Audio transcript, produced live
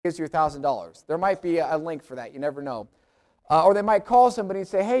gives you $1,000. There might be a link for that. You never know. Or they might call somebody and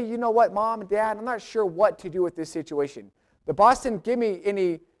say, hey, you know what, Mom and Dad, I'm not sure what to do with this situation. The boss didn't give me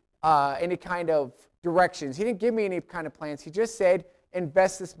any kind of directions. He didn't give me any kind of plans. He just said,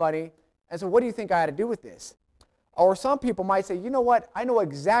 invest this money. And so what do you think I ought to do with this? Or some people might say, you know what, I know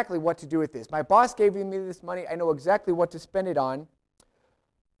exactly what to do with this. My boss gave me this money. I know exactly what to spend it on.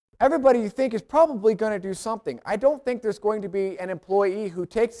 Everybody you think is probably going to do something. I don't think there's going to be an employee who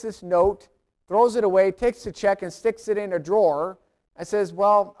takes this note, throws it away, takes the check and sticks it in a drawer and says,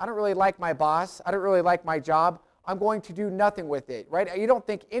 well, I don't really like my boss. I don't really like my job. I'm going to do nothing with it, right? You don't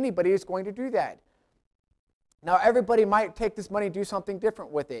think anybody is going to do that. Now, everybody might take this money and do something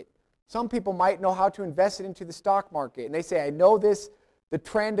different with it. Some people might know how to invest it into the stock market. And they say, I know the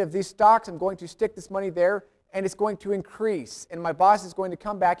trend of these stocks. I'm going to stick this money there, and it's going to increase. And my boss is going to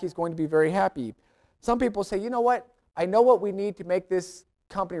come back. He's going to be very happy. Some people say, you know what? I know what we need to make this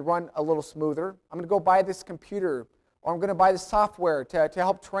company run a little smoother. I'm going to go buy this computer, or I'm going to buy the software to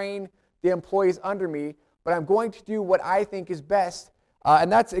help train the employees under me. But I'm going to do what I think is best. And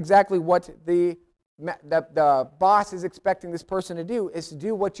that's exactly what the boss is expecting this person to do, is to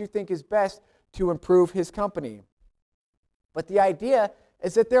do what you think is best to improve his company. But the idea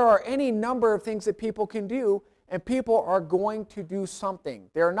is that there are any number of things that people can do, and people are going to do something.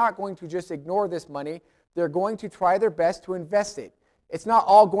 They're not going to just ignore this money. They're going to try their best to invest it. It's not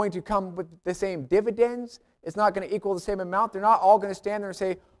all going to come with the same dividends. It's not going to equal the same amount. They're not all going to stand there and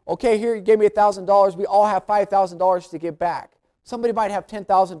say, okay, here, you gave me $1,000. We all have $5,000 to give back. Somebody might have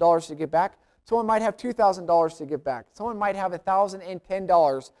 $10,000 to give back. Someone might have $2,000 to give back. Someone might have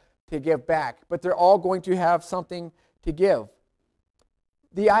 $1,010 to give back. But they're all going to have something to give.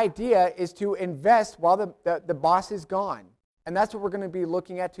 The idea is to invest while the boss is gone. And that's what we're going to be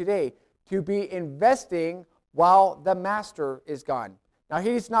looking at today, to be investing while the master is gone. Now,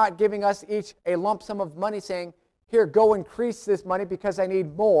 he's not giving us each a lump sum of money saying, here, go increase this money because I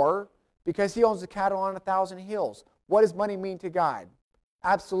need more, because he owns the cattle on 1,000 hills. What does money mean to God?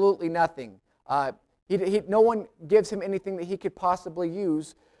 Absolutely nothing. No one gives him anything that he could possibly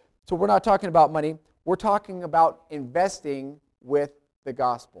use. So we're not talking about money. We're talking about investing with the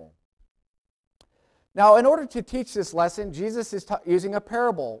gospel. Now, in order to teach this lesson, Jesus is using a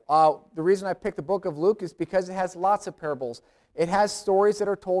parable. The reason I picked the book of Luke is because it has lots of parables. It has stories that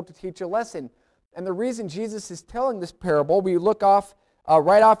are told to teach a lesson. And the reason Jesus is telling this parable, we look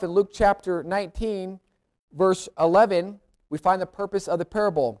right off in Luke chapter 19, verse 11, we find the purpose of the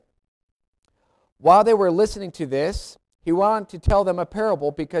parable. While they were listening to this, he wanted to tell them a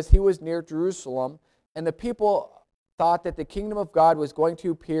parable because he was near Jerusalem, and the people thought that the kingdom of God was going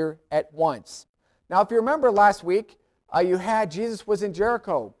to appear at once. Now, if you remember last week, Jesus was in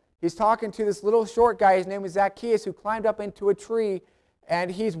Jericho. He's talking to this little short guy. His name is Zacchaeus, who climbed up into a tree, and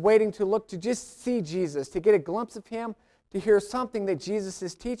he's waiting to look to just see Jesus, to get a glimpse of him, to hear something that Jesus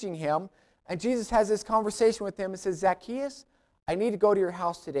is teaching him. And Jesus has this conversation with him and says, Zacchaeus, I need to go to your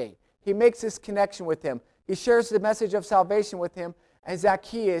house today. He makes this connection with him. He shares the message of salvation with him, and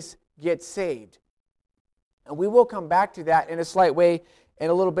Zacchaeus gets saved. And we will come back to that in a slight way in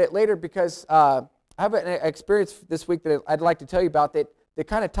a little bit later, because I have an experience this week that I'd like to tell you about that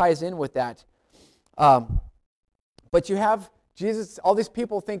kind of ties in with that. But you have Jesus, all these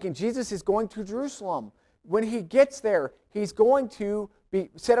people thinking Jesus is going to Jerusalem. When he gets there, he's going to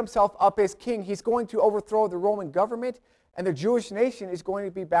set himself up as king. He's going to overthrow the Roman government, and the Jewish nation is going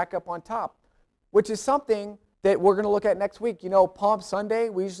to be back up on top, which is something that we're going to look at next week. You know, Palm Sunday,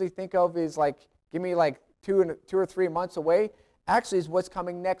 we usually think of as give me 2 or 3 months away. Actually, is what's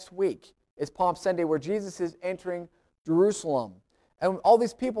coming next week. It's Palm Sunday, where Jesus is entering Jerusalem. And all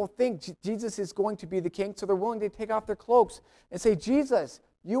these people think Jesus is going to be the king, so they're willing to take off their cloaks and say, Jesus,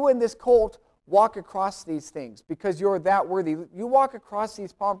 you and this colt walk across these things because you're that worthy. You walk across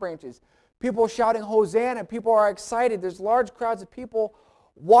these palm branches. People are shouting, Hosanna. People are excited. There's large crowds of people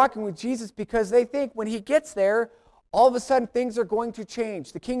walking with Jesus because they think when he gets there, all of a sudden things are going to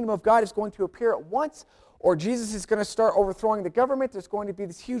change. The kingdom of God is going to appear at once, or Jesus is going to start overthrowing the government. There's going to be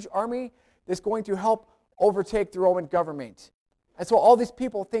this huge army that's going to help overtake the Roman government. And so all these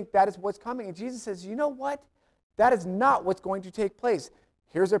people think that is what's coming. And Jesus says, you know what? That is not what's going to take place.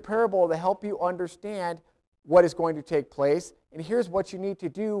 Here's a parable to help you understand what is going to take place. And here's what you need to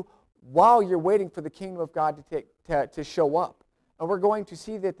do while you're waiting for the kingdom of God to show up. And we're going to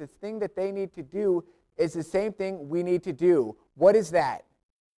see that the thing that they need to do is the same thing we need to do. What is that?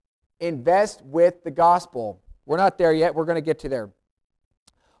 Invest with the gospel. We're not there yet. We're going to get to there.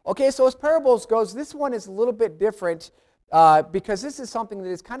 Okay, so as parables goes, this one is a little bit different because this is something that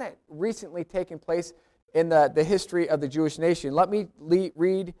has kind of recently taken place in the history of the Jewish nation. Let me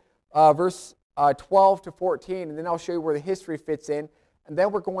read verse 12 to 14, and then I'll show you where the history fits in, and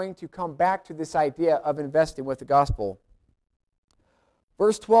then we're going to come back to this idea of investing with the gospel.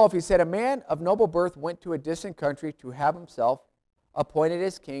 Verse 12, he said, "A man of noble birth went to a distant country to have himself appointed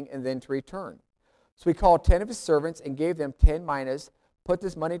as king and then to return. So he called 10 of his servants and gave them 10 minas, put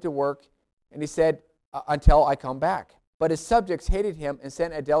this money to work, and he said, until I come back. But his subjects hated him and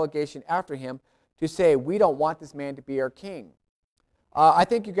sent a delegation after him to say, we don't want this man to be our king." I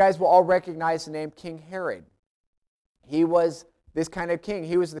think you guys will all recognize the name King Herod. He was this kind of king.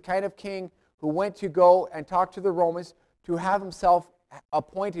 He was the kind of king who went to go and talk to the Romans to have himself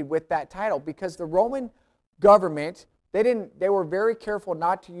appointed with that title, because the Roman government, they were very careful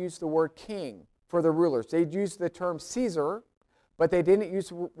not to use the word king for the rulers. They'd use the term Caesar, but they didn't use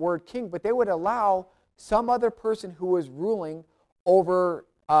the word king, but they would allow some other person who was ruling over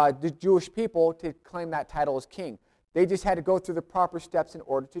the Jewish people to claim that title as king. They just had to go through the proper steps in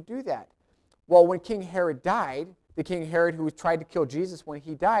order to do that. Well, when King Herod died, the King Herod who tried to kill Jesus, when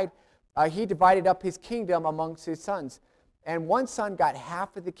he died, he divided up his kingdom amongst his sons. And one son got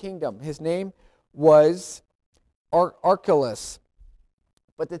half of the kingdom. His name was Archelaus.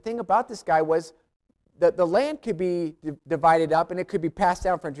 But the thing about this guy was that the land could be divided up and it could be passed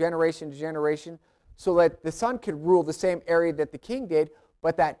down from generation to generation so that the son could rule the same area that the king did,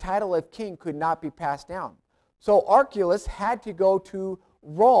 but that title of king could not be passed down. So Archelaus had to go to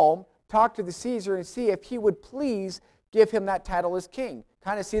Rome, talk to the Caesar, and see if he would please give him that title as king.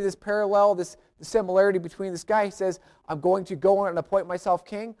 Kind of see this parallel, the similarity between this guy. He says, I'm going to go and appoint myself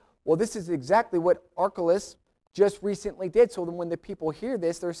king. Well, this is exactly what Archelaus just recently did. So then when the people hear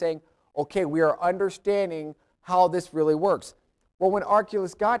this, they're saying, okay, we are understanding how this really works. Well, when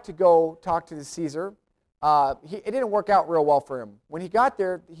Archelaus got to go talk to the Caesar, it didn't work out real well for him. When he got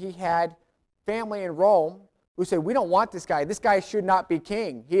there, he had family in Rome who said, we don't want this guy. This guy should not be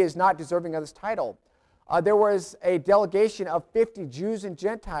king. He is not deserving of this title. There was a delegation of 50 Jews and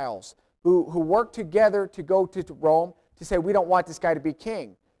Gentiles who worked together to go to Rome to say, we don't want this guy to be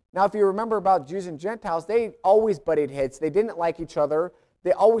king. Now, if you remember about Jews and Gentiles, they always butted heads. They didn't like each other.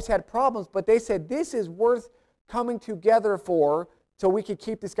 They always had problems, but they said, this is worth coming together for so we could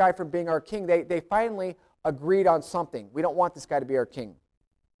keep this guy from being our king. They finally agreed on something. We don't want this guy to be our king.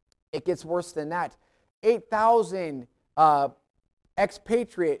 It gets worse than that. 8,000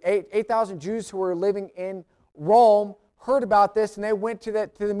 expatriate, 8,000 Jews who were living in Rome heard about this, and they went to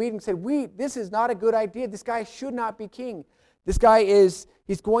the meeting and said, this is not a good idea. This guy should not be king. This guy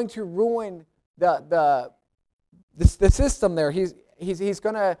he's going to ruin the system there. It's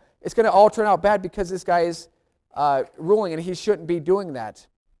going to all turn out bad because this guy is ruling, and he shouldn't be doing that.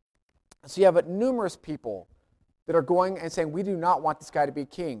 So you have numerous people that are going and saying, we do not want this guy to be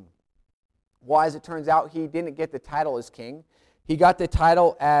king. Well, as it turns out, he didn't get the title as king. He got the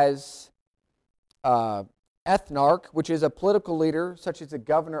title as ethnarch, which is a political leader, such as the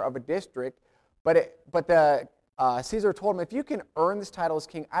governor of a district. But Caesar told him, if you can earn this title as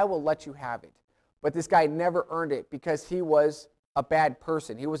king, I will let you have it. But this guy never earned it because he was a bad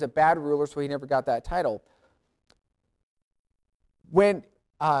person. He was a bad ruler, so he never got that title. When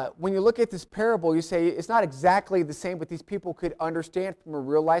you look at this parable, you say it's not exactly the same, but these people could understand from a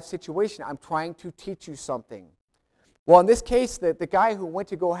real life situation. I'm trying to teach you something. Well, in this case, the guy who went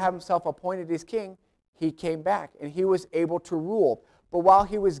to go have himself appointed as king, he came back and he was able to rule. But while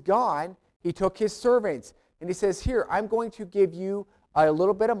he was gone, he took his servants and he says, here, I'm going to give you a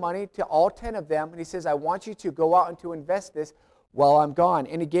little bit of money to all 10 of them. And he says, I want you to go out and to invest this while I'm gone.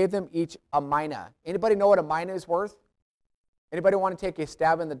 And he gave them each a mina. Anybody know what a mina is worth? Anybody want to take a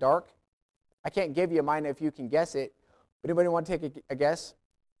stab in the dark? I can't give you a mina if you can guess it. But anybody want to take a guess?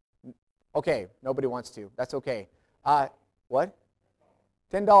 Okay, nobody wants to. That's okay. What?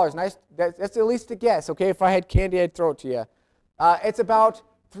 $10. Nice. That's at least a guess. Okay, if I had candy, I'd throw it to you. It's about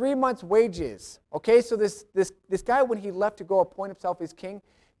 3 months' wages. Okay, so this guy, when he left to go appoint himself as king,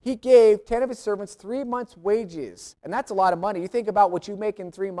 he gave 10 of his servants 3 months' wages. And that's a lot of money. You think about what you make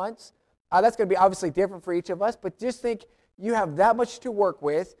in 3 months. That's going to be obviously different for each of us, but just think you have that much to work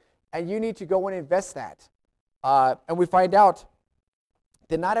with, and you need to go and invest that. And we find out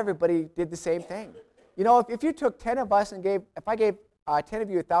that not everybody did the same thing. You know, if you took 10 of us and if I gave 10 of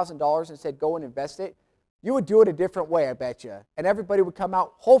you $1,000 and said go and invest it, you would do it a different way, I bet you. And everybody would come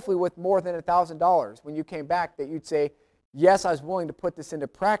out hopefully with more than $1,000 when you came back, that you'd say, yes, I was willing to put this into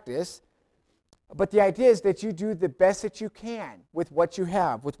practice. But the idea is that you do the best that you can with what you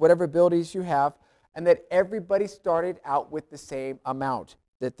have, with whatever abilities you have, and that everybody started out with the same amount,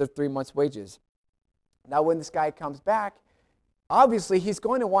 that the 3 months' wages. Now, when this guy comes back, obviously he's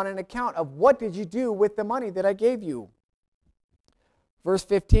going to want an account of what did you do with the money that I gave you. Verse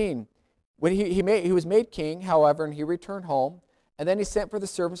 15, when he was made king, however, and he returned home, and then he sent for the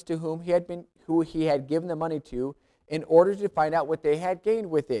servants to who he had given the money to, in order to find out what they had gained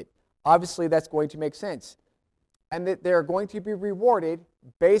with it. Obviously, that's going to make sense. And that they're going to be rewarded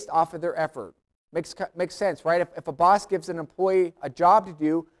based off of their effort. Makes sense, right? If a boss gives an employee a job to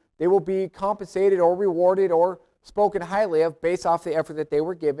do, they will be compensated or rewarded or spoken highly of based off the effort that they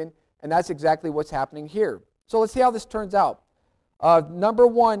were given, and that's exactly what's happening here. So let's see how this turns out. Number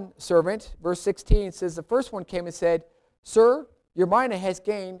one servant, verse 16, says, the first one came and said, Sir, your mina has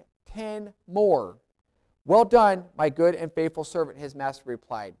gained 10 more. Well done, my good and faithful servant, his master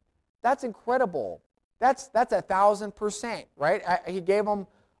replied. That's incredible. That's 1,000%, right? He gave him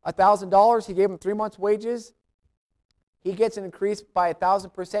 $1,000. He gave him 3 months' wages. He gets an increase by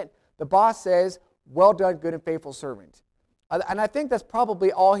 1,000%. The boss says, well done, good and faithful servant. And I think that's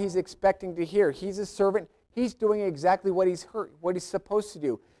probably all he's expecting to hear. He's a servant. He's doing exactly what he's supposed to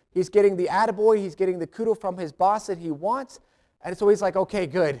do. He's getting the attaboy. He's getting the kudo from his boss that he wants. And so he's like, okay,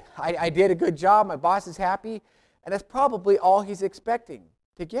 good. I did a good job. My boss is happy. And that's probably all he's expecting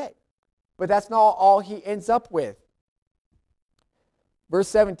to get. But that's not all he ends up with. Verse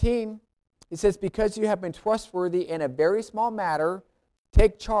 17, it says, because you have been trustworthy in a very small matter,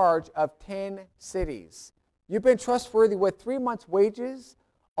 take charge of 10 cities. You've been trustworthy with 3 months' wages.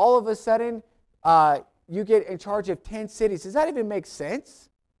 All of a sudden, you get in charge of 10 cities. Does that even make sense?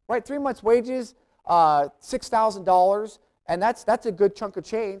 Right? 3 months' wages, $6,000, and that's a good chunk of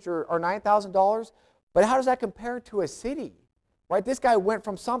change, or $9,000. But how does that compare to a city? Right? This guy went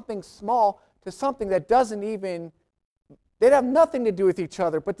from something small to something that they'd have nothing to do with each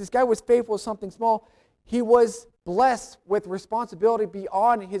other, but this guy was faithful with something small. He was blessed with responsibility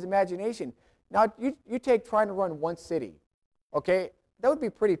beyond his imagination. Now, you take trying to run one city, okay? That would be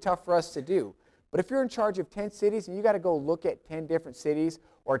pretty tough for us to do. But if you're in charge of 10 cities and you got to go look at 10 different cities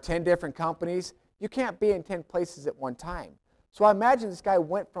or 10 different companies, you can't be in 10 places at one time. So I imagine this guy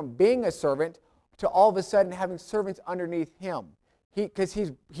went from being a servant to all of a sudden having servants underneath him. Because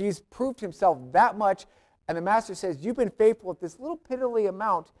he's proved himself that much, and the master says, you've been faithful with this little piddly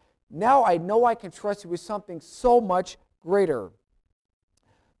amount. Now I know I can trust you with something so much greater.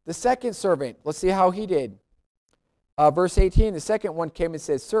 The second servant, let's see how he did. Verse 18, the second one came and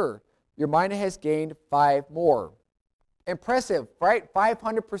said, Sir, your mina has gained 5 more. Impressive, right?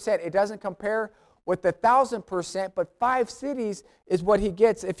 500%. It doesn't compare with the 1,000%, but 5 cities is what he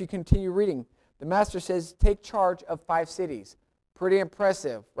gets if you continue reading. The master says, take charge of 5 cities. Pretty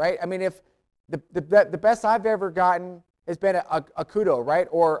impressive, right? I mean, if the best I've ever gotten has been a kudo, right?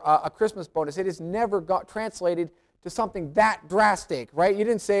 Or a Christmas bonus. It has never got translated to something that drastic, right? You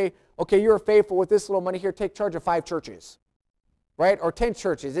didn't say, okay, you're faithful with this little money here, take charge of 5 churches, right? Or 10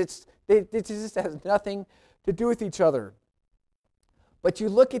 churches. It just has nothing to do with each other. But you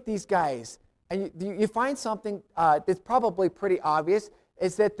look at these guys, and you find something that's probably pretty obvious,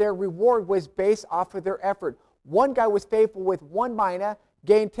 is that their reward was based off of their effort. One guy was faithful with 1 mina,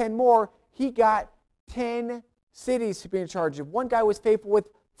 gained 10 more. He got 10 cities to be in charge of. One guy was faithful with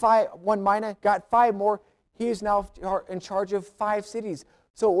 1 mina, got 5 more. He is now in charge of 5 cities.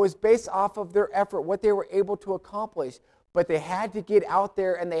 So it was based off of their effort, what they were able to accomplish. But they had to get out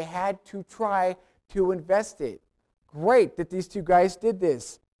there and they had to try to invest it. Great that these 2 guys did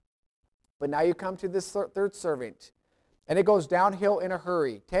this. But now you come to this third servant. And it goes downhill in a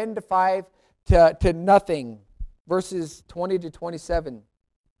hurry. 10 to 5 to nothing. Verses 20 to 27.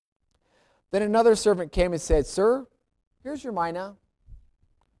 Then another servant came and said, Sir, here's your mina.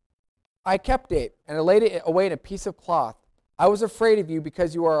 I kept it, and I laid it away in a piece of cloth. I was afraid of you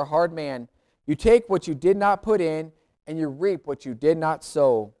because you are a hard man. You take what you did not put in, and you reap what you did not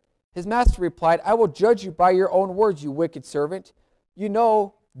sow. His master replied, I will judge you by your own words, you wicked servant. You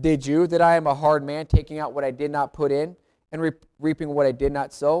know, did you, that I am a hard man, taking out what I did not put in, and reaping what I did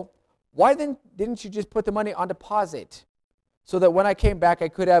not sow? Why then didn't you just put the money on deposit, so that when I came back I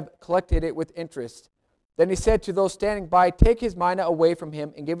could have collected it with interest? Then he said to those standing by, Take his mina away from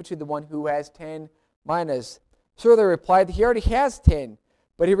him and give it to the one who has 10 minas. Sir, they replied, he already has 10.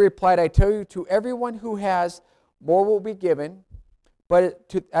 But he replied, I tell you, to everyone who has, more will be given.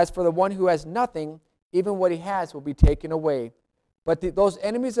 But as for the one who has nothing, even what he has will be taken away. But those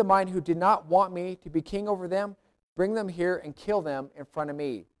enemies of mine who did not want me to be king over them, bring them here and kill them in front of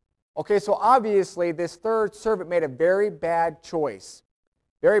me. Okay, so obviously this third servant made a very bad choice.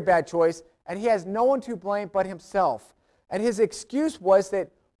 Very bad choice. And he has no one to blame but himself. And his excuse was that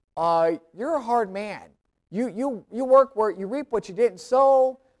you're a hard man. You work where you reap what you didn't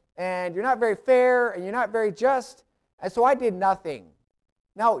sow, and you're not very fair, and you're not very just. And so I did nothing.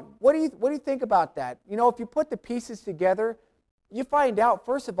 Now, what do you think about that? If you put the pieces together, you find out,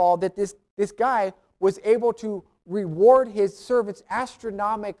 first of all, that this guy was able to reward his servants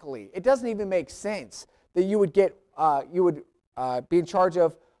astronomically. It doesn't even make sense that you would be in charge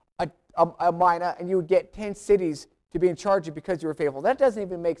of a mina and you would get 10 cities to be in charge of because you were faithful. That doesn't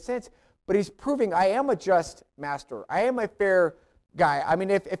even make sense. But he's proving, I am a just master. I am a fair guy. I mean,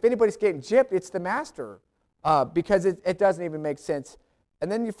 if anybody's getting gypped, it's the master, because it doesn't even make sense.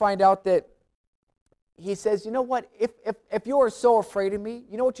 And then you find out that he says, you know what, if you are so afraid of me,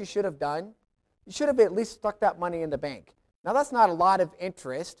 you know what you should have done? You should have at least stuck that money in the bank. Now, that's not a lot of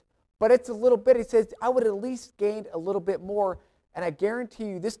interest, but it's a little bit. He says, I would have at least gained a little bit more, and I guarantee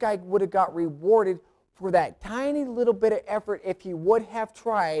you this guy would have got rewarded for that tiny little bit of effort if he would have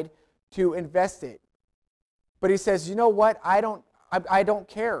tried to invest it. But he says, you know what, I don't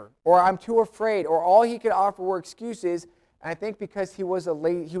care, or I'm too afraid, or all he could offer were excuses. And I think because he was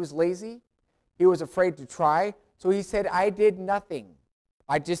lazy, he was afraid to try. So he said, I did nothing.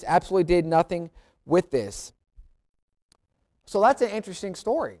 I just absolutely did nothing with this. So that's an interesting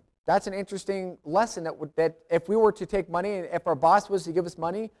story. That's an interesting lesson that if we were to take money, and if our boss was to give us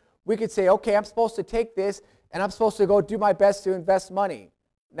money, we could say, okay, I'm supposed to take this, and I'm supposed to go do my best to invest money.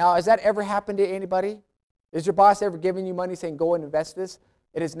 Now, has that ever happened to anybody? Is your boss ever giving you money saying, go and invest this?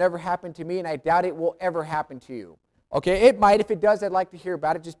 It has never happened to me, and I doubt it will ever happen to you. Okay, it might. If it does, I'd like to hear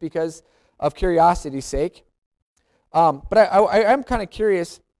about it just because of curiosity's sake. But I'm kind of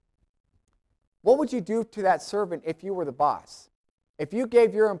curious, what would you do to that servant if you were the boss? If you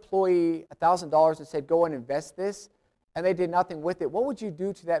gave your employee $1,000 and said, go and invest this, and they did nothing with it, what would you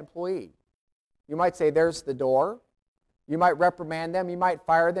do to that employee? You might say, there's the door. You might reprimand them. You might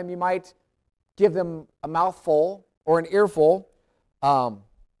fire them. You might give them a mouthful or an earful.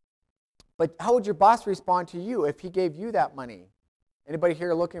 But how would your boss respond to you if he gave you that money? Anybody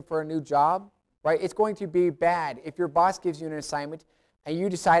here looking for a new job? Right? It's going to be bad if your boss gives you an assignment and you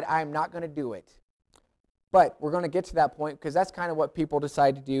decide, I'm not going to do it. But we're going to get to that point because that's kind of what people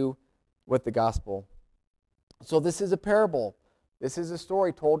decide to do with the gospel. So this is a parable. This is a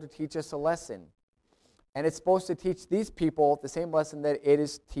story told to teach us a lesson. And it's supposed to teach these people the same lesson that it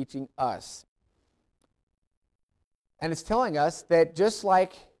is teaching us. And it's telling us that just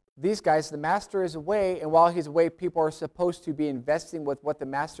like these guys, the master is away, and while he's away, people are supposed to be investing with what the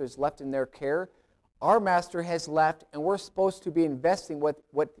master has left in their care. Our master has left, and we're supposed to be investing with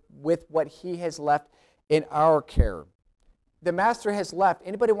what he has left in our care. The master has left.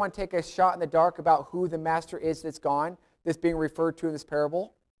 Anybody want to take a shot in the dark about who the master is that's gone, that's being referred to in this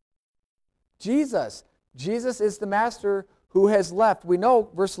parable? Jesus. Jesus is the master who has left. We know,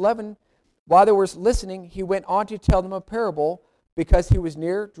 verse 11, while they were listening, he went on to tell them a parable because he was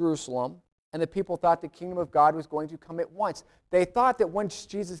near Jerusalem, and the people thought the kingdom of God was going to come at once. They thought that once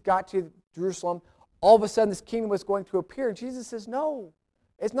Jesus got to Jerusalem, all of a sudden this kingdom was going to appear. And Jesus says, no,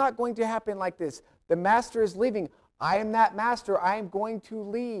 it's not going to happen like this. The master is leaving. I am that master. I am going to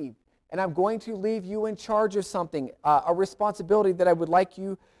leave, and I'm going to leave you in charge of something, a responsibility that I would like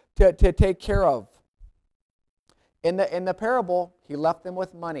you to take care of. In the parable, he left them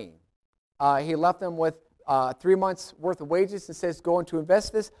with money. He left them with 3 months' worth of wages and says, go into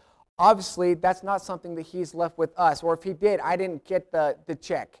invest this. Obviously, that's not something that he's left with us. Or if he did, I didn't get the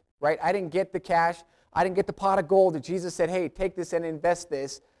check, right? I didn't get the cash. I didn't get the pot of gold that Jesus said, hey, take this and invest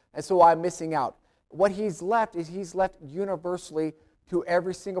this. And so I'm missing out. What he's left is he's left universally to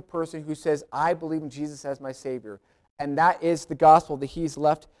every single person who says, I believe in Jesus as my Savior. And that is the gospel that he's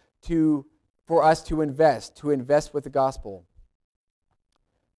left for us to invest with the gospel.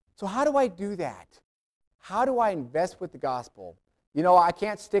 So how do I do that? How do I invest with the gospel? You know, I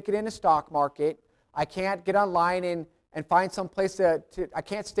can't stick it in a stock market. I can't get online and find some place I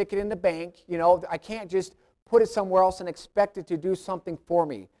can't stick it in the bank. You know, I can't just put it somewhere else and expect it to do something for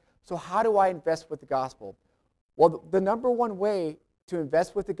me. So how do I invest with the gospel? Well, the number one way to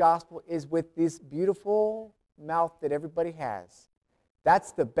invest with the gospel is with this beautiful mouth that everybody has.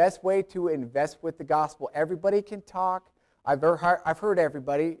 That's the best way to invest with the gospel. Everybody can talk. I've heard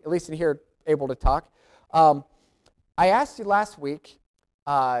everybody, at least in here, able to talk. I asked you last week,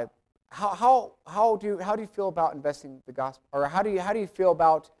 how do you feel about investing the gospel, or how do you feel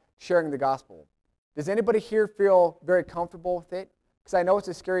about sharing the gospel? Does anybody here feel very comfortable with it? Because I know it's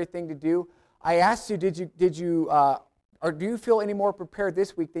a scary thing to do. I asked you, or do you feel any more prepared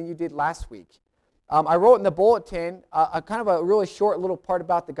this week than you did last week? I wrote in the bulletin a kind of a really short little part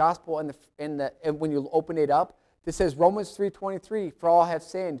about the gospel, and when you open it up, it says Romans 3:23, for all have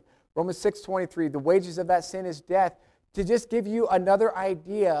sinned. Romans 6:23, the wages of that sin is death. To just give you another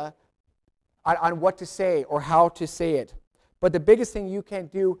idea on what to say or how to say it. But the biggest thing you can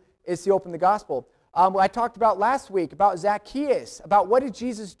do is to open the gospel. I talked about last week about Zacchaeus, about what did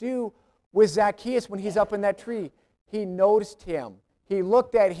Jesus do with Zacchaeus when he's up in that tree. He noticed him. He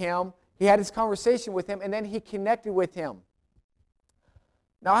looked at him. He had his conversation with him, and then he connected with him.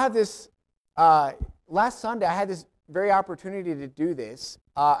 Now, I have this, last Sunday, I had this very opportunity to do this.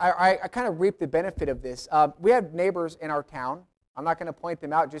 I kind of reaped the benefit of this. We have neighbors in our town. I'm not going to point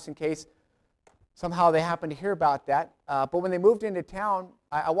them out just in case somehow they happen to hear about that. But when they moved into town,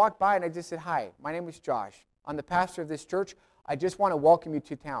 I walked by and I just said, "Hi, my name is Josh. I'm the pastor of this church. I just want to welcome you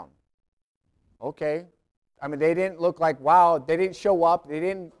to town." Okay. I mean, they didn't look like, wow, they didn't show up.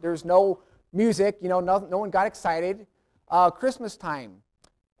 There's no music, no one got excited. Christmas time,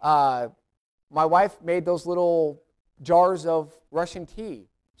 my wife made those little jars of Russian tea.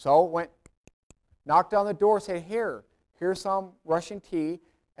 So knocked on the door, said, here's some Russian tea,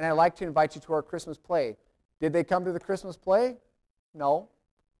 and I'd like to invite you to our Christmas play. Did they come to the Christmas play? No.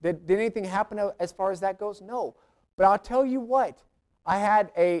 Did anything happen as far as that goes? No. But I'll tell you what, I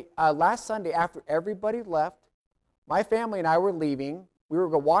had last Sunday after everybody left, my family and I were leaving. We were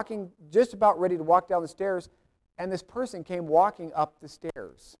walking, just about ready to walk down the stairs, and this person came walking up the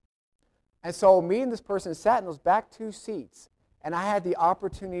stairs. And so me and this person sat in those back two seats, and I had the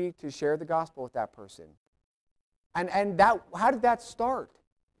opportunity to share the gospel with that person. And how did that start?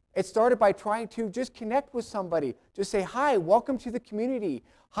 It started by trying to just connect with somebody. Just say, "Hi, welcome to the community.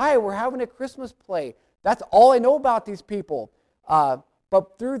 Hi, we're having a Christmas play." That's all I know about these people.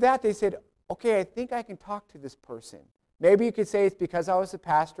 But through that, they said, "Okay, I think I can talk to this person." Maybe you could say it's because I was a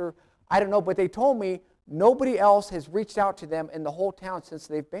pastor. I don't know, but they told me nobody else has reached out to them in the whole town since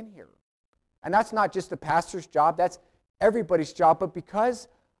they've been here. And that's not just the pastor's job, that's everybody's job. But because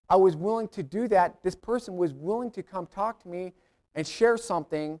I was willing to do that, this person was willing to come talk to me and share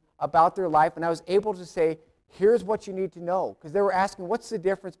something about their life. And I was able to say, here's what you need to know. Because they were asking, what's the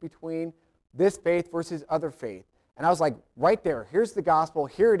difference between this faith versus other faith? And I was like, right there, here's the gospel,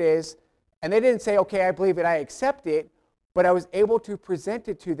 here it is. And they didn't say, okay, I believe it, I accept it. But I was able to present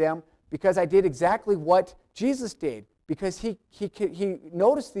it to them because I did exactly what Jesus did. Because he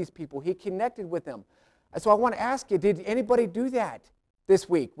noticed these people, he connected with them. And so I want to ask you, did anybody do that this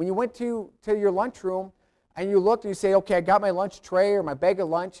week? When you went to your lunchroom and you looked and you say, okay, I got my lunch tray or my bag of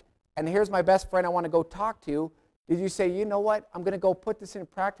lunch, and here's my best friend I want to go talk to, did you say, you know what, I'm going to go put this in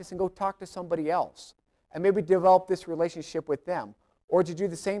practice and go talk to somebody else and maybe develop this relationship with them? Or did you do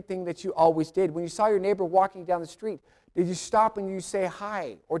the same thing that you always did? When you saw your neighbor walking down the street, did you stop and you say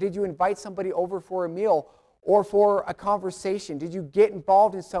hi? Or did you invite somebody over for a meal or for a conversation? Did you get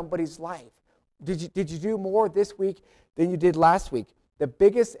involved in somebody's life? Did you do more this week than you did last week? The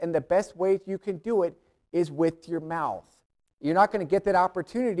biggest and the best way you can do it is with your mouth. You're not going to get that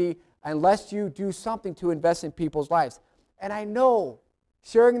opportunity unless you do something to invest in people's lives. And I know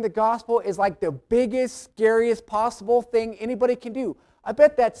sharing the gospel is like the biggest, scariest possible thing anybody can do. I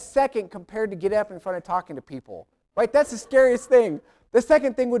bet that's second compared to get up in front of talking to people. Right? That's the scariest thing. The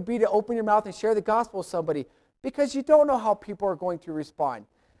second thing would be to open your mouth and share the gospel with somebody because you don't know how people are going to respond.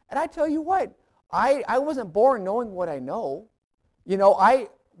 And I tell you what, I wasn't born knowing what I know.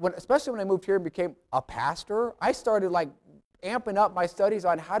 Especially when I moved here and became a pastor, I started amping up my studies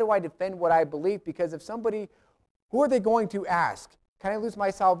on how do I defend what I believe, because if somebody, who are they going to ask? Can I lose my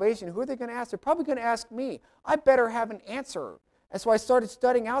salvation? Who are they going to ask? They're probably going to ask me. I better have an answer. And so I started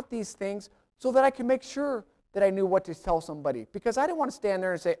studying out these things so that I can make sure that I knew what to tell somebody, because I didn't want to stand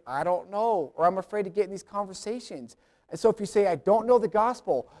there and say, I don't know, or I'm afraid to get in these conversations. And so if you say, I don't know the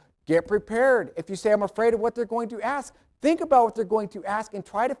gospel, get prepared. If you say, I'm afraid of what they're going to ask, think about what they're going to ask and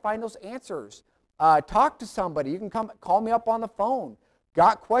try to find those answers. Talk to somebody. You can call me up on the phone.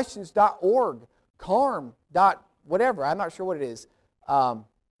 Gotquestions.org, Carm. Whatever. I'm not sure what it is.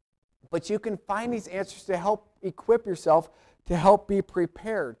 But you can find these answers to help equip yourself, to help be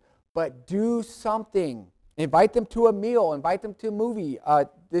prepared. But do something. Invite them to a meal. Invite them to a movie.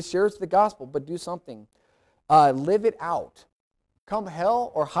 This shares the gospel, but do something. Live it out. Come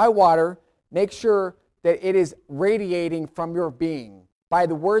hell or high water, make sure that it is radiating from your being. By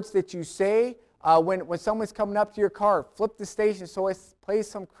the words that you say, when someone's coming up to your car, flip the station so it plays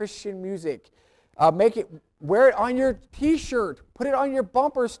some Christian music. Wear it on your t-shirt, put it on your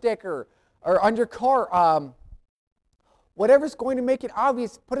bumper sticker, or on your car. Whatever's going to make it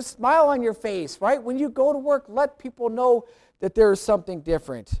obvious, put a smile on your face, right? When you go to work, let people know that there is something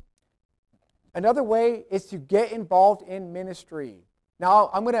different. Another way is to get involved in ministry. Now,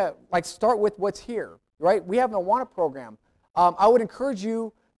 I'm going to start with what's here, right? We have an Awana program. I would encourage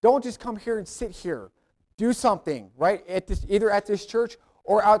you, don't just come here and sit here. Do something, right? Either at this church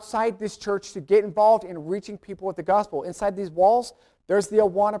or outside this church to get involved in reaching people with the gospel. Inside these walls, there's the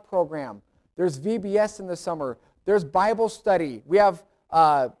Awana program. There's VBS in the summer. There's Bible study. We have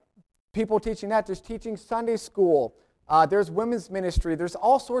people teaching that. There's teaching Sunday school. There's women's ministry. There's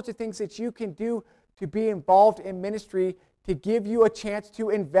all sorts of things that you can do to be involved in ministry to give you a chance to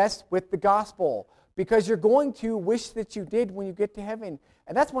invest with the gospel, because you're going to wish that you did when you get to heaven.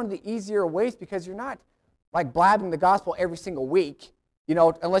 And that's one of the easier ways, because you're not like blabbing the gospel every single week,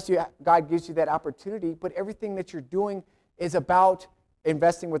 unless God gives you that opportunity. But everything that you're doing is about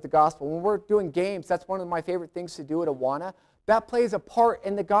investing with the gospel. When we're doing games, that's one of my favorite things to do at Awana. That plays a part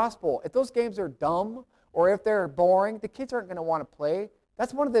in the gospel. If those games are dumb or if they're boring, the kids aren't going to want to play.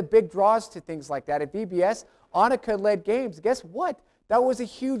 That's one of the big draws to things like that. At VBS, Annika led games. Guess what? That was a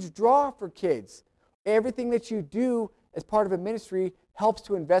huge draw for kids. Everything that you do as part of a ministry helps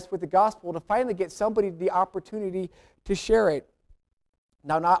to invest with the gospel, to finally get somebody the opportunity to share it.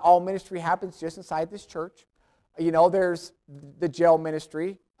 Now, not all ministry happens just inside this church. There's the jail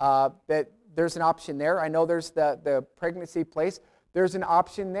ministry, that there's an option there. I know there's the pregnancy place. There's an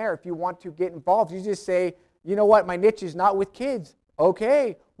option there. If you want to get involved, you just say, you know what, my niche is not with kids.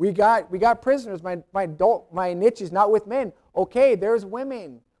 Okay, we got prisoners. My niche is not with men. Okay, there's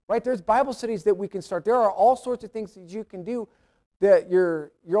women. Right? There's Bible studies that we can start. There are all sorts of things that you can do that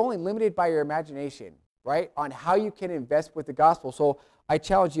you're only limited by your imagination, right? On how you can invest with the gospel. So I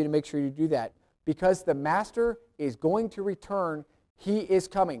challenge you to make sure you do that, because the master is going to return. He is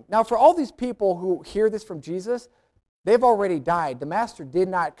coming. Now, for all these people who hear this from Jesus, they've already died. The master did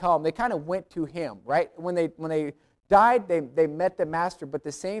not come. They kind of went to him, right? When they died, they met the master, but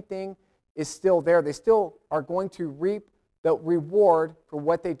the same thing is still there. They still are going to reap the reward for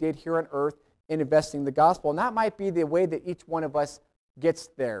what they did here on earth in investing the gospel. And that might be the way that each one of us gets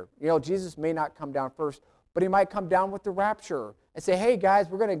there. Jesus may not come down first, but he might come down with the rapture and say, hey guys,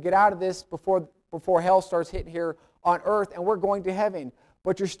 we're going to get out of this before hell starts hitting here on earth, and we're going to heaven.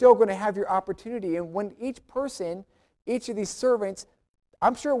 But you're still going to have your opportunity. And when each of these servants,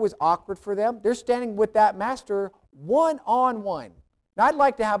 I'm sure it was awkward for them. They're standing with that master one-on-one. Now, I'd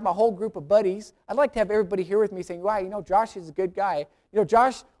like to have my whole group of buddies. I'd like to have everybody here with me saying, wow, Josh is a good guy.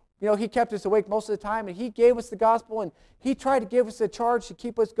 Josh, he kept us awake most of the time, and he gave us the gospel, and he tried to give us a charge to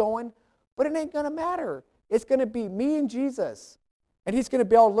keep us going. But it ain't going to matter. It's going to be me and Jesus. And he's going to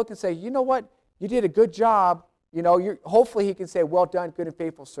be able to look and say, you know what? You did a good job. Hopefully he can say, well done, good and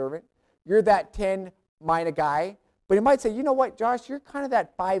faithful servant. You're that 10-mina guy. But he might say, you know what, Josh, you're kind of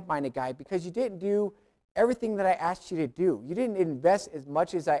that 5-mina guy, because you didn't do everything that I asked you to do. You didn't invest as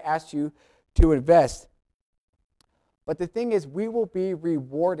much as I asked you to invest. But the thing is, we will be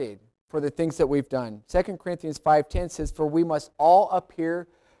rewarded for the things that we've done. 2 Corinthians 5:10 says, for we must all appear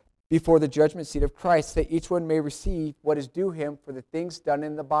before the judgment seat of Christ, that each one may receive what is due him for the things done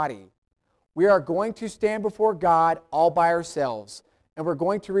in the body. We are going to stand before God all by ourselves, and we're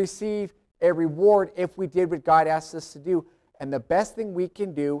going to receive a reward if we did what God asked us to do. And the best thing we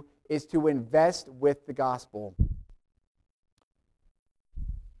can do is to invest with the gospel.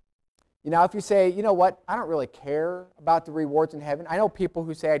 If you say, you know what, I don't really care about the rewards in heaven. I know people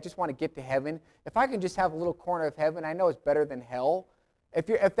who say, I just want to get to heaven. If I can just have a little corner of heaven, I know it's better than hell.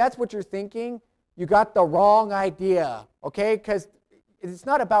 If that's what you're thinking, you got the wrong idea, okay? Because it's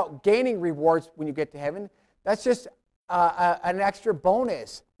not about gaining rewards when you get to heaven. That's just an extra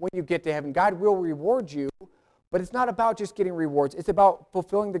bonus when you get to heaven. God will reward you, but it's not about just getting rewards. It's about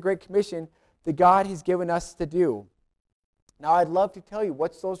fulfilling the Great Commission that God has given us to do. Now, I'd love to tell you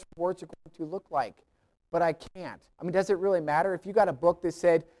what those rewards are going to look like, but I can't. Does it really matter? If you got a book that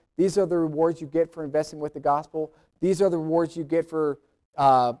said, these are the rewards you get for investing with the gospel, these are the rewards you get for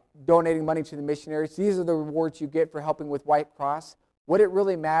donating money to the missionaries, these are the rewards you get for helping with White Cross, would it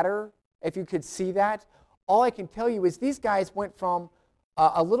really matter if you could see that? All I can tell you is these guys went from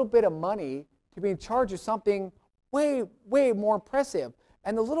a little bit of money to being charged with something way, way more impressive.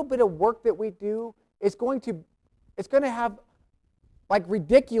 And the little bit of work that we do is going to have like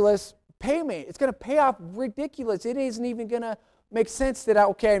ridiculous payment. It's going to pay off ridiculous. It isn't even going to make sense that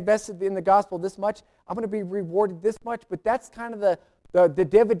I invested in the gospel this much. I'm going to be rewarded this much. But that's kind of the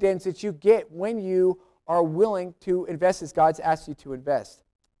dividends that you get when you are willing to invest as God's asked you to invest.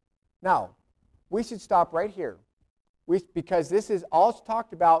 Now, we should stop right here, because this is all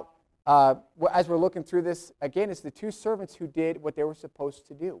talked about as we're looking through this. Again, it's the two servants who did what they were supposed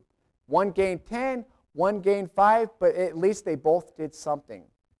to do. One gained 10, one gained 5, but at least they both did something.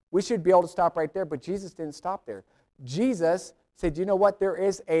 We should be able to stop right there, but Jesus didn't stop there. Jesus said, you know what, there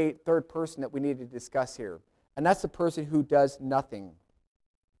is a third person that we need to discuss here, and that's the person who does nothing.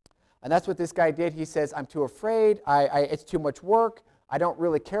 And that's what this guy did. He says, I'm too afraid, it's too much work, I don't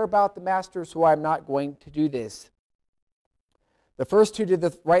really care about the master, so I'm not going to do this. The first two did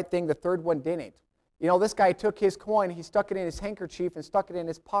the right thing. The third one didn't. You know, this guy took his coin, he stuck it in his handkerchief and stuck it in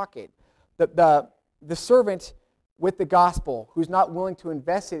his pocket. The servant with the gospel, who's not willing to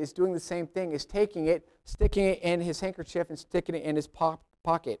invest it, is doing the same thing, is taking it, sticking it in his handkerchief and sticking it in his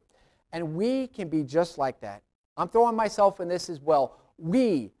pocket. And we can be just like that. I'm throwing myself in this as well.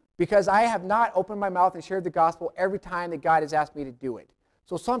 Because I have not opened my mouth and shared the gospel every time that God has asked me to do it.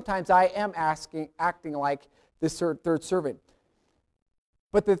 So sometimes I am acting like this third servant.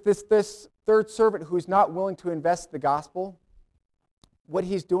 But this third servant who's not willing to invest the gospel, what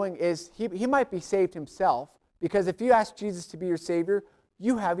he's doing is he might be saved himself, because if you ask Jesus to be your Savior,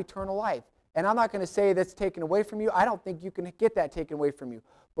 you have eternal life. And I'm not going to say that's taken away from you. I don't think you can get that taken away from you.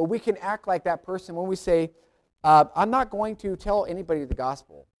 But we can act like that person when we say, I'm not going to tell anybody the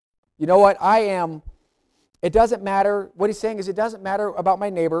gospel. You know what? It doesn't matter. What he's saying is it doesn't matter about my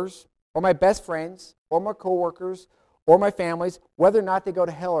neighbors or my best friends or my coworkers or my families, whether or not they go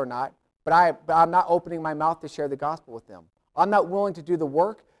to hell or not, but I'm not opening my mouth to share the gospel with them. I'm not willing to do the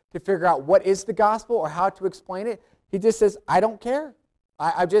work to figure out what is the gospel or how to explain it. He just says, I don't care.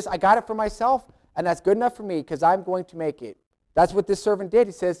 I got it for myself, and that's good enough for me because I'm going to make it. That's what this servant did.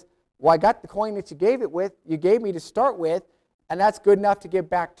 He says, well, I got the coin that you gave me to start with, and that's good enough to give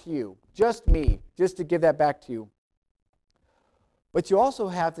back to you. Just me, just to give that back to you. But you also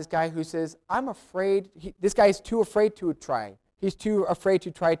have this guy who says, I'm afraid. This guy is too afraid to try. He's too afraid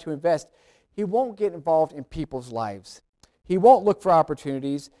to try to invest. He won't get involved in people's lives. He won't look for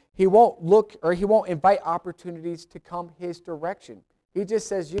opportunities. He won't invite opportunities to come his direction. He just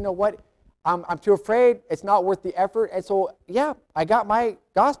says, you know what? I'm too afraid. It's not worth the effort. And so, yeah, I got my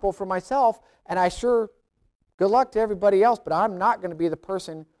gospel for myself, and good luck to everybody else, but I'm not going to be the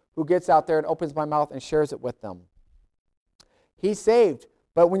person who gets out there and opens my mouth and shares it with them. He's saved,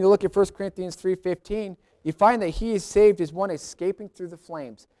 but when you look at 1 Corinthians 3:15, you find that he is saved as one escaping through the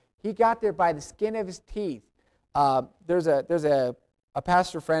flames. He got there by the skin of his teeth. There's a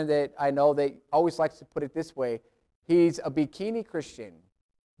pastor friend that I know that always likes to put it this way. He's a bikini Christian,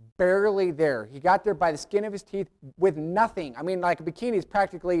 barely there. He got there by the skin of his teeth with nothing. I mean, like a bikini is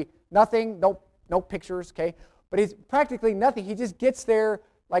practically nothing, no pictures, okay? But he's practically nothing. He just gets there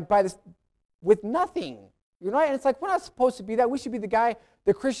like with nothing. You know, and it's like we're not supposed to be that. We should be the guy,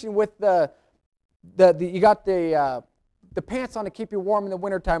 the Christian with you got the pants on to keep you warm in the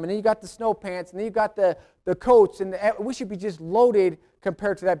wintertime, and then you got the snow pants, and then you got the coats, and we should be just loaded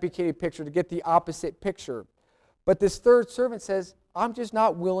compared to that bikini picture to get the opposite picture. But this third servant says, I'm just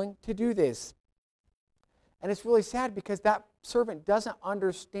not willing to do this. And it's really sad because that servant doesn't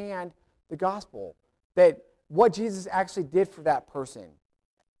understand the gospel, that what Jesus actually did for that person,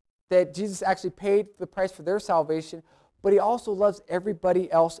 that Jesus actually paid the price for their salvation, but he also loves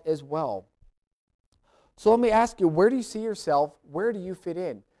everybody else as well. So let me ask you, where do you see yourself? Where do you fit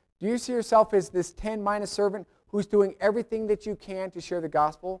in? Do you see yourself as this 10- servant who's doing everything that you can to share the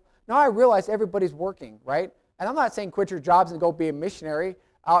gospel? Now I realize everybody's working, right? And I'm not saying quit your jobs and go be a missionary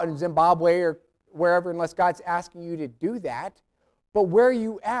out in Zimbabwe or wherever unless God's asking you to do that. But where are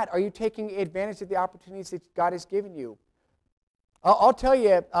you at? Are you taking advantage of the opportunities that God has given you? I'll tell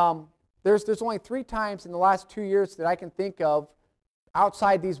you, there's only 3 times in the last 2 years that I can think of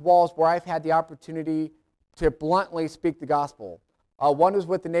outside these walls where I've had the opportunity to bluntly speak the gospel. One was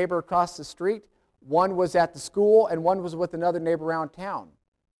with the neighbor across the street, one was at the school, and one was with another neighbor around town.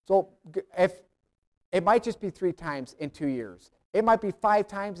 So it might just be 3 times in 2 years. It might be 5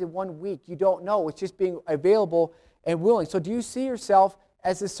 times in 1 week. You don't know. It's just being available and willing. So do you see yourself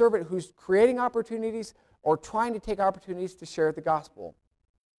as a servant who's creating opportunities or trying to take opportunities to share the gospel?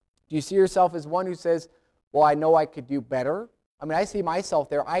 Do you see yourself as one who says, well, I know I could do better? I mean, I see myself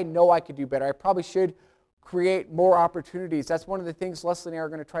there. I know I could do better. I probably should create more opportunities. That's one of the things Leslie and I are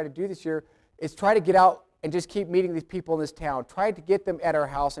going to try to do this year is try to get out and just keep meeting these people in this town. Try to get them at our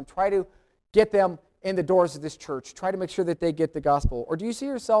house and try to get them in the doors of this church. Try to make sure that they get the gospel. Or do you see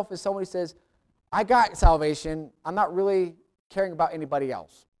yourself as someone who says, I got salvation. I'm not really caring about anybody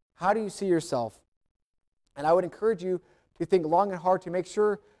else. How do you see yourself? And I would encourage you to think long and hard to make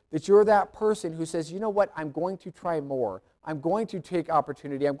sure that you're that person who says, you know what, I'm going to try more. I'm going to take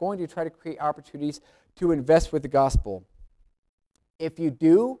opportunity. I'm going to try to create opportunities to invest with the gospel. If you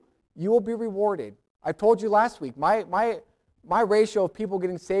do, you will be rewarded. I told you last week, my ratio of people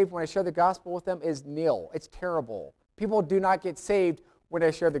getting saved when I share the gospel with them is nil. It's terrible. People do not get saved when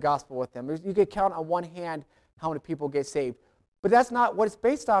I share the gospel with them. You can count on one hand how many people get saved. But that's not what it's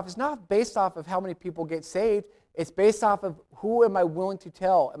based off. It's not based off of how many people get saved. It's based off of who am I willing to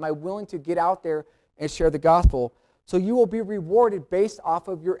tell? Am I willing to get out there and share the gospel? So you will be rewarded based off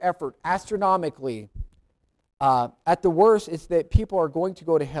of your effort astronomically. At the worst, it's that people are going to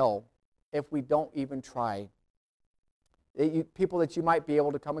go to hell if we don't even try. People that you might be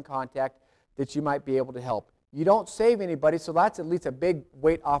able to come in contact, that you might be able to help. You don't save anybody, so that's at least a big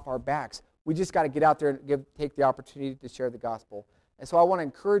weight off our backs. We just got to get out there and take the opportunity to share the gospel. And so I want to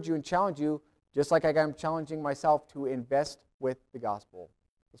encourage you and challenge you, just like I'm challenging myself, to invest with the gospel.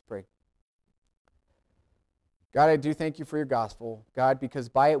 Let's pray. God, I do thank you for your gospel, God, because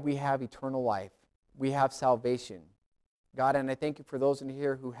by it we have eternal life. We have salvation. God, and I thank you for those in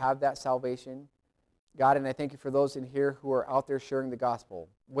here who have that salvation. God, and I thank you for those in here who are out there sharing the gospel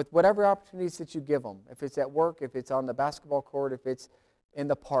with whatever opportunities that you give them. If it's at work, if it's on the basketball court, if it's in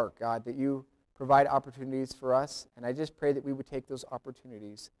the park, God, that you provide opportunities for us. And I just pray that we would take those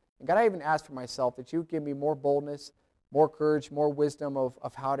opportunities. And God, I even ask for myself that you would give me more boldness, more courage, more wisdom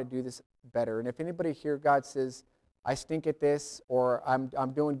of how to do this better. And if anybody here, God, says, I stink at this, or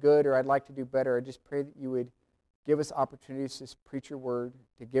I'm doing good, or I'd like to do better, I just pray that you would give us opportunities to preach your word,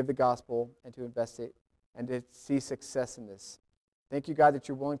 to give the gospel, and to invest it, and to see success in this. Thank you, God, that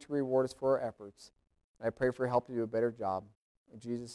you're willing to reward us for our efforts. And I pray for help to do a better job. In Jesus'